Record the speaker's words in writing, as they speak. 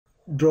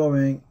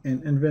drawing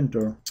in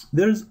Inventor.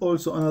 There is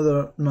also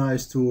another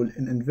nice tool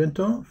in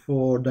Inventor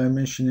for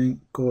dimensioning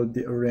called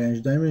the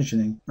Arrange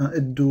dimensioning, and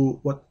it do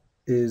what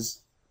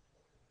is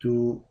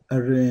to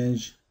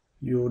arrange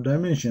your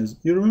dimensions.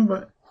 You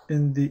remember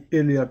in the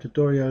earlier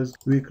tutorials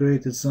we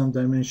created some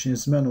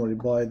dimensions manually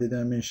by the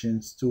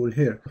dimensions tool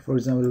here. For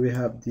example, we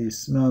have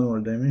these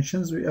manual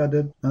dimensions we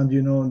added, and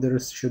you know there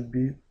should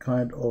be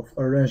kind of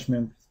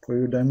arrangement for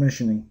your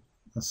dimensioning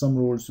and some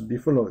rules to be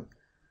followed,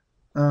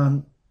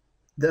 and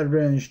the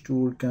Arrange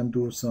tool can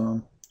do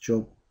some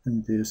job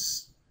in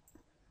this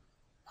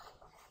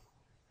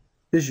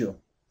issue.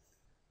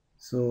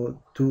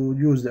 So to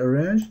use the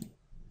Arrange,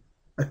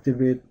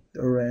 activate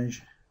the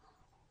Arrange,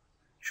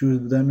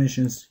 choose the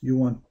dimensions you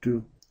want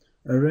to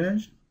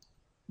arrange,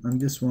 and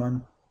this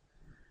one,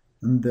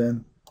 and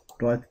then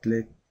right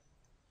click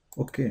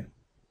OK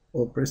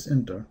or press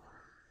enter.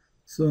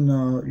 So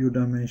now your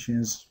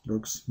dimensions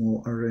looks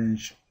more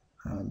arranged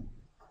and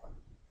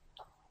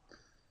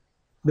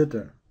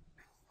better.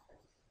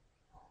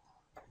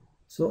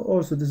 So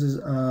also this is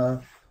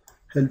a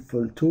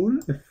helpful tool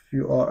if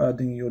you are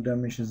adding your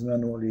dimensions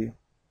manually.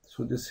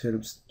 So this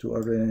helps to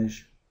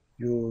arrange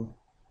your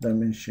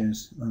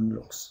dimensions and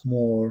looks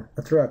more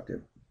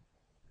attractive.